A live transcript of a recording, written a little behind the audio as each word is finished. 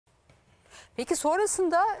Peki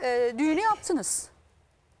sonrasında düğünü yaptınız.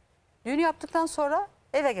 Düğünü yaptıktan sonra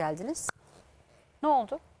eve geldiniz. Ne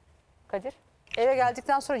oldu Kadir? Eve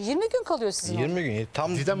geldikten sonra 20 gün kalıyor sizin 20 gün.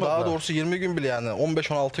 Tam Didem daha abla. doğrusu 20 gün bile yani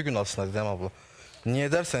 15-16 gün aslında Didem abla.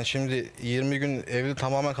 Niye dersen şimdi 20 gün evli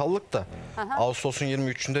tamamen kaldık da Ağustos'un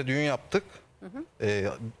 23'ünde düğün yaptık.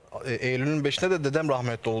 Eylül'ün 5'inde de dedem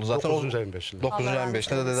rahmetli oldu zaten. 9. ayın 5'inde. 9. ayın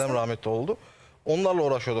 5'inde de dedem rahmetli oldu. Onlarla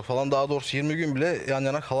uğraşıyorduk falan. Daha doğrusu 20 gün bile yan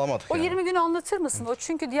yana kalamadık. O yani. 20 günü anlatır mısın? O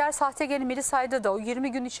çünkü diğer sahte gelin Melisa'yda da o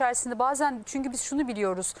 20 gün içerisinde bazen, çünkü biz şunu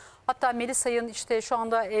biliyoruz. Hatta Melisa'nın işte şu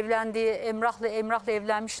anda evlendiği Emrah'la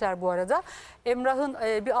evlenmişler bu arada. Emrah'ın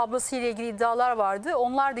bir ablasıyla ilgili iddialar vardı.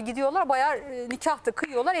 Onlar da gidiyorlar bayağı nikah da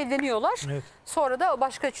kıyıyorlar, evleniyorlar. Evet. Sonra da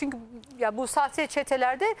başka, çünkü ya bu sahte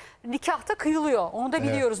çetelerde nikah da kıyılıyor. Onu da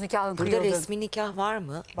biliyoruz, nikahın Burada kıyıldığını. resmi nikah var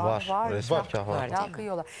mı? Var. Resmi nikah var. Ya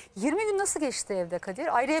kıyıyorlar. 20 gün nasıl geçti evde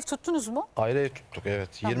Kadir? Ayrı ev tuttunuz mu? Ayrı ev tuttuk evet.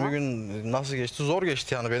 Tamam. 20 gün nasıl geçti? Zor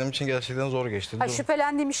geçti yani. Benim için gerçekten zor geçti.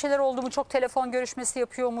 Şüphelendiğim bir şeyler oldu mu? Çok telefon görüşmesi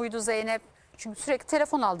yapıyor muydu Zeynep? Çünkü sürekli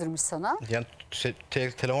telefon aldırmış sana. Yani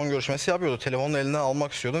telefon görüşmesi yapıyordu. Telefonunu eline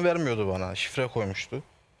almak istiyordum. Vermiyordu bana. Şifre koymuştu.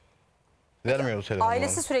 Vermiyordu telefonu.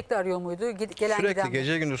 Ailesi sürekli arıyor muydu? Gelen Sürekli giden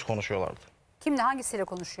gece gündüz konuşuyorlardı. Kimle, hangisiyle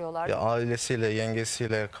konuşuyorlardı? Ya ailesiyle,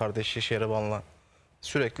 yengesiyle, kardeşi Şehriban'la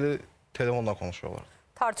sürekli telefonla konuşuyorlardı.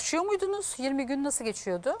 Tartışıyor muydunuz? 20 gün nasıl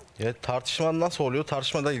geçiyordu? Ya tartışma nasıl oluyor?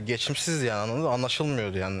 Tartışma da geçimsiz yani, anladın mı?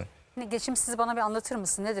 Anlaşılmıyordu yani. Geçimsiz, bana bir anlatır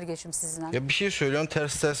mısın? Nedir geçimsizliğinden? Ya bir şey söylüyorsun,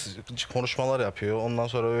 ters konuşmalar yapıyor. Ondan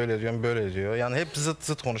sonra öyle diyorum, böyle diyor. Yani hep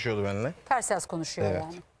zıt konuşuyordu benimle. Ters konuşuyor Evet.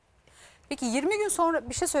 yani. Peki 20 gün sonra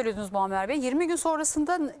bir şey söylüyordunuz Muammer Bey. 20 gün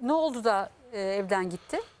sonrasında ne oldu da evden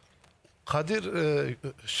gitti? Kadir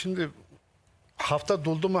şimdi hafta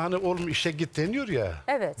doldu mu hani oğlum işe git deniyor ya.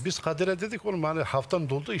 Evet. Biz Kadir'e dedik oğlum hani haftan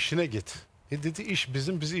doldu işine git. Dedi iş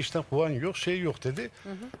bizi işten kovan yok, şey yok dedi.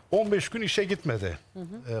 15 gün işe gitmedi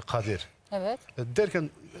Kadir. Evet. Derken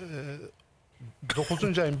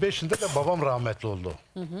 9. ayın 5'inde de babam rahmetli oldu.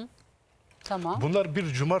 Tamam. Bunlar bir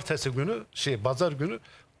cumartesi günü pazar günü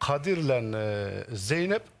Kadir'le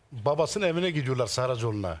Zeynep babasının evine gidiyorlar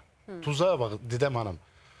Saracoğlu'na. Tuzağa bak Didem Hanım.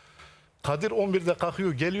 Kadir 11'de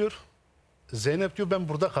kalkıyor geliyor. Zeynep diyor ben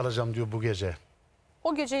burada kalacağım diyor bu gece.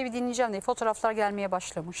 O geceyi bir dinleyeceğim diye fotoğraflar gelmeye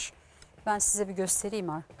başlamış. Ben size bir göstereyim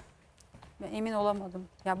ha. Ben emin olamadım.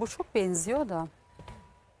 Ya bu çok benziyor da.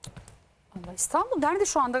 Allah, İstanbul nerede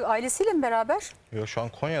şu anda? Ailesiyle mi beraber? Yok, şu an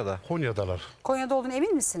Konya'da. Konya'dalar. Konya'da olduğunu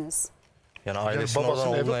emin misiniz? Yani ailesinin babasının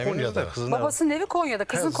oradan evi olduğuna eminiz Konya'da. de kızın Babasının evi Konya'da.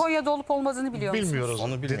 Kızın Evet. Konya'da olup olmadığını biliyor musunuz? Bilmiyoruz.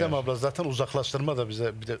 Onu bilmiyoruz. Didem abla zaten uzaklaştırma da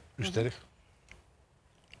bize bir de üstelik.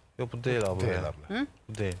 Yok bu değil abla. Değil ya. abla.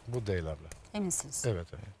 Bu değil. Bu değil abla. Eminsiniz. Evet.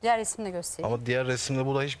 Diğer resmini de göstereyim. Ama diğer resimde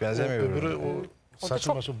bu da hiç benzemiyor. Öbürü birbirine. o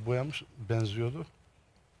saçı maçı boyamış benziyordu.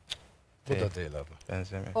 Bu da değil abla.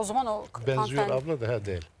 Benzemiyor. O zaman o Benziyor hanımefendi abla da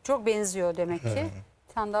değil. çok benziyor demek ki.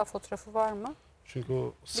 Bir tane daha fotoğrafı var mı? Çünkü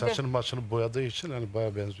o saçını maçını boyadığı için hani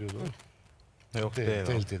bayağı benziyordu. Yok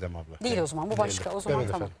Değil Didem abla. Değil o zaman, bu başka. Değil. O zaman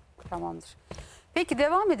Evet tamam. efendim. Tamamdır. Peki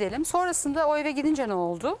devam edelim. Sonrasında o eve gidince ne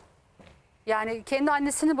oldu? Yani kendi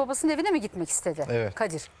annesinin babasının evine mi gitmek istedi Evet.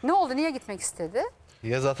 Kadir? Ne oldu? Niye gitmek istedi?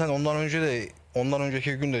 Ya zaten ondan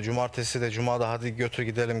önceki gün de cumartesi de cumada hadi götür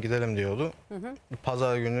gidelim diyordu.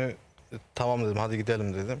 Pazar günü tamam dedim, hadi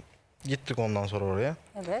gidelim dedim. Gittik ondan sonra oraya.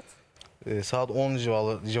 Evet. Saat 10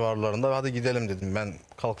 civarlarında hadi gidelim dedim. Ben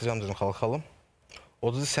kalkacağım dedim, kalkalım.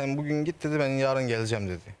 O dedi sen bugün git dedi, ben yarın geleceğim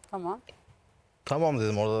dedi. Tamam. Tamam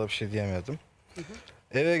dedim, orada da bir şey diyemedim.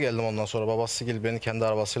 Eve geldim ondan sonra, babası beni kendi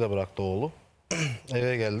arabasıyla bıraktı oğlu.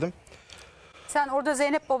 Eve geldim. Sen orada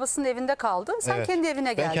Zeynep babasının evinde kaldı. Sen Evet. kendi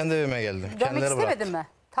evine geldin. Ben kendi evime geldim. Dönmek Kendileri istemedin bıraktı. mi?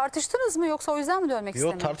 Tartıştınız mı yoksa o yüzden mi dönmek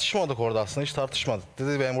istemedin? Yok, tartışmadık orada aslında, hiç tartışmadık.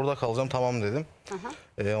 Dedi ben burada kalacağım, tamam dedim.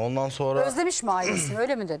 Ondan sonra... Özlemiş mi ailesini,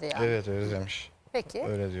 öyle mi dedi yani? Evet, özlemiş. Peki.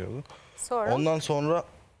 Öyle diyordu. Sonra? Ondan sonra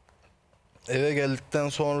eve geldikten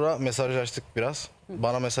sonra mesajlaştık biraz.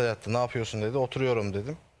 Bana mesaj attı, ne yapıyorsun dedi. Oturuyorum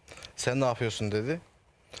dedim. Sen ne yapıyorsun dedi.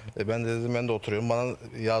 Ben de dedim ben de oturuyorum. Bana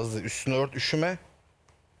yazdı, üstünü ört üşüme.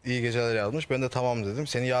 İyi geceler yazmış. Ben de tamam dedim.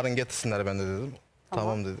 Seni yarın getirsinler ben de dedim.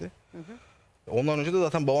 Tamam dedi. Ondan önce de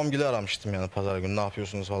zaten babamgili aramıştım yani pazar günü, ne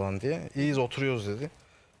yapıyorsunuz falan diye. İyiyiz, oturuyoruz dedi.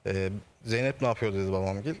 Zeynep ne yapıyor dedi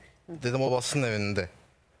babamgil. Dedim o babasının evinde.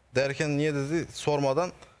 Derken niye dedi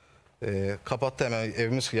sormadan kapattı hemen,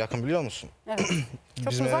 evimiz yakın biliyor musun? Evet.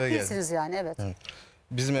 Çok Bizim uzak eve geldi. değilsiniz yani, evet.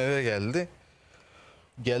 Bizim eve geldi.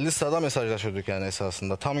 Geldiği sırada mesajlaşıyorduk yani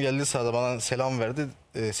esasında. Tam geldiği sırada bana selam verdi.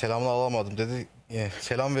 Selamını alamadım dedi.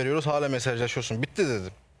 Selam veriyoruz, hala mesajlaşıyorsun. Bitti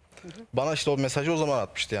dedim. Bana işte o mesajı o zaman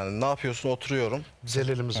atmıştı yani. Ne yapıyorsun? Oturuyorum.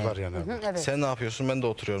 Zelilimiz var yani. Evet. Sen ne yapıyorsun? Ben de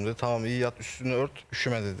oturuyorum dedi. Tamam iyi yat, üstünü ört,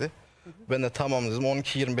 üşüme dedi. Ben de tamam dedim.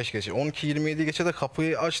 12.25 geçe. 12.27 geçe de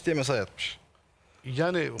kapıyı aç diye mesaj atmış.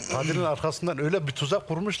 Yani Kadir'in arkasından öyle bir tuzak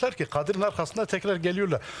kurmuşlar ki Kadir'in arkasından tekrar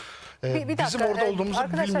geliyorlar. Bir Bizim dakika, orada olduğumuzu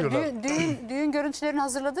arkadaşlar, bilmiyorlar. düğün görüntülerini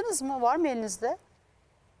hazırladınız mı? Var mı elinizde?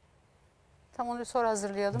 Tam onu sonra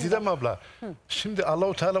hazırlayalım. Didem da. abla, şimdi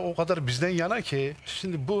Allahu Teala o kadar bizden yana ki,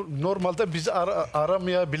 şimdi bu normalde bizi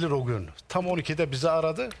aramayabilir o gün. Tam 12'de bizi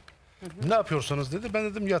aradı. Ne yapıyorsunuz dedi. Ben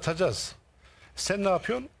dedim yatacağız. Sen ne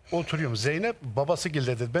yapıyorsun? Oturuyorum. Zeynep babası gel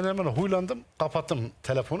dedi. Ben hemen huylandım, kapattım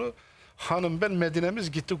telefonu. Hanım ben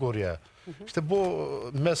Medine'miz gittik oraya. İşte bu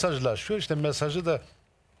mesajlaşıyor. İşte mesajı da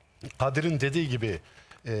Kadir'in dediği gibi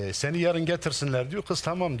seni yarın getirsinler diyor. Kız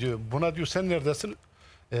tamam diyor. Buna diyor sen neredesin?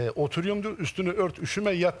 Oturuyorum diyor. Üstünü ört,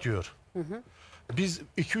 üşüme, yat diyor. Biz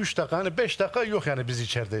 2-3 dakika, hani 5 dakika yok yani biz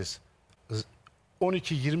içerideyiz.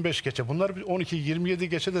 12.25 geçe. Bunlar 12.27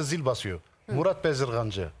 geçe de zil basıyor. Murat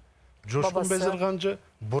Bezirgancı, Coşkun Babası. Bezirgancı,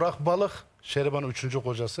 Burak Balık, Şeriban'ın 3.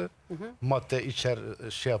 kocası. Madde içer,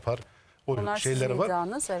 şey yapar. O Bunlar şeyleri sizin var.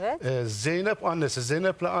 iddianız, evet. Zeynep annesi,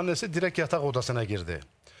 Zeynep'le annesi direkt yatak odasına girdi.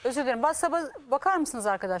 Özür dilerim. Bakar mısınız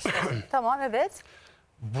arkadaşlar? Tamam, evet.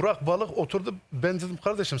 Burak Balık oturdu. Ben dedim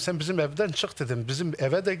kardeşim sen bizim evden çık dedim. Bizim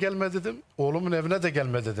eve de gelme dedim. Oğlumun evine de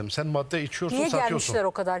gelme dedim. Sen madde içiyorsun, Niye satıyorsun. gelmişler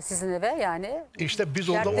o kadar sizin eve yani? İşte biz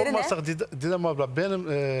orada Dertleri ne? olmasak Didem abla benim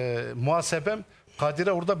muhasebem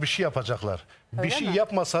Kadir'e orada bir şey yapacaklar. Öyle bir şey mi?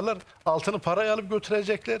 yapmasalar altını parayı alıp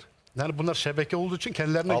götürecekler. Yani bunlar şebeke olduğu için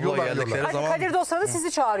kendilerine Abla yol geldikleri arıyorlar. zaman- Kadir de o sırada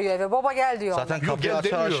sizi çağırıyor eve. Baba gel diyor. Zaten Yok, kapıyı gel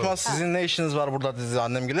açar demiyor. açmaz sizin ne işiniz var burada dedi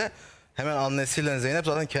annemgile. Hemen annesiyle Zeynep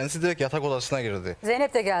zaten kendisi direkt yatak odasına girdi.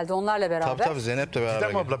 Zeynep de geldi onlarla beraber. Tabii Zeynep de beraber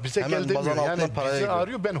Didem abla girdi. bize Hemen gel bazanın demiyor. altından Yani paraya bizi gidiyor.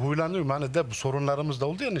 arıyor ben huylanıyorum. Hani de bu sorunlarımız da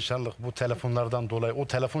oldu ya nişanlık bu telefonlardan dolayı. O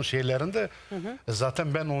telefon şeylerinde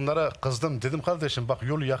zaten ben onlara kızdım. Dedim kardeşim bak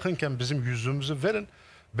yolu yakınken bizim yüzümüzü verin.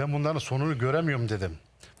 Ben bunların sonunu göremiyorum dedim.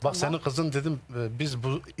 Bak senin kızın dedim biz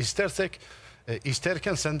bu istersek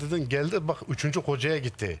isterken sen dedin geldi bak 3. kocaya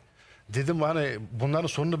gitti. Dedim hani bunların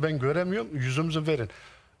sonunu ben göremiyorum. Yüzümüzü verin.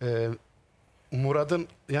 Murat'ın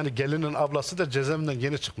yani gelinin ablası da cezaevinden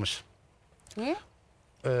yeni çıkmış. Niye?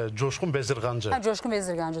 Coşkun Bezirgancı. Ha, Coşkun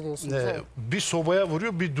Bezirgancı diyorsunuz. Evet. Bir sobaya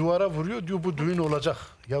vuruyor, bir duvara vuruyor. Diyor bu düğün olacak.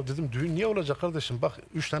 Ya dedim düğün niye olacak kardeşim? Bak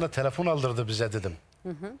 3 tane telefon aldırdı bize dedim.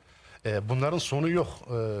 Bunların sonu yok.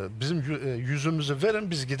 Bizim yüzümüzü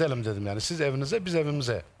verin biz gidelim dedim. Yani siz evinize biz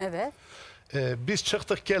evimize. Evet. Biz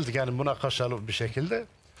çıktık geldik yani buna kaşalı bir şekilde.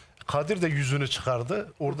 Kadir de yüzünü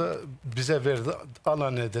çıkardı. Orada bize verdi. Al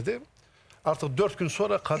anne dedi. Artık 4 gün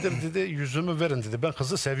sonra Kadir dedi yüzümü verin dedi. Ben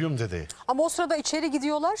kızı seviyorum dedi. Ama o sırada içeri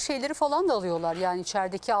gidiyorlar, şeyleri falan da alıyorlar. Yani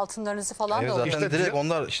içerideki altınlarınızı falan Evet, da zaten alıyorlar. İşte direkt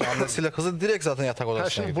onlar işte annesiyle kızı direkt zaten yatak odasına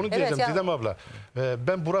Şimdi gidiyor. bunu diyeceğim yani- Didem abla.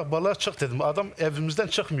 Ben Burak Balık'a çık dedim. Adam evimizden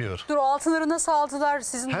çıkmıyor. Dur, o altınları nasıl aldılar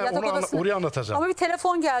sizin yatak odasına? Oraya anlatacağım. Ama bir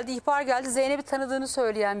telefon geldi, ihbar geldi. Zeynep'i tanıdığını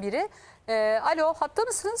söyleyen biri. Alo, hatta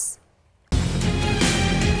mısınız?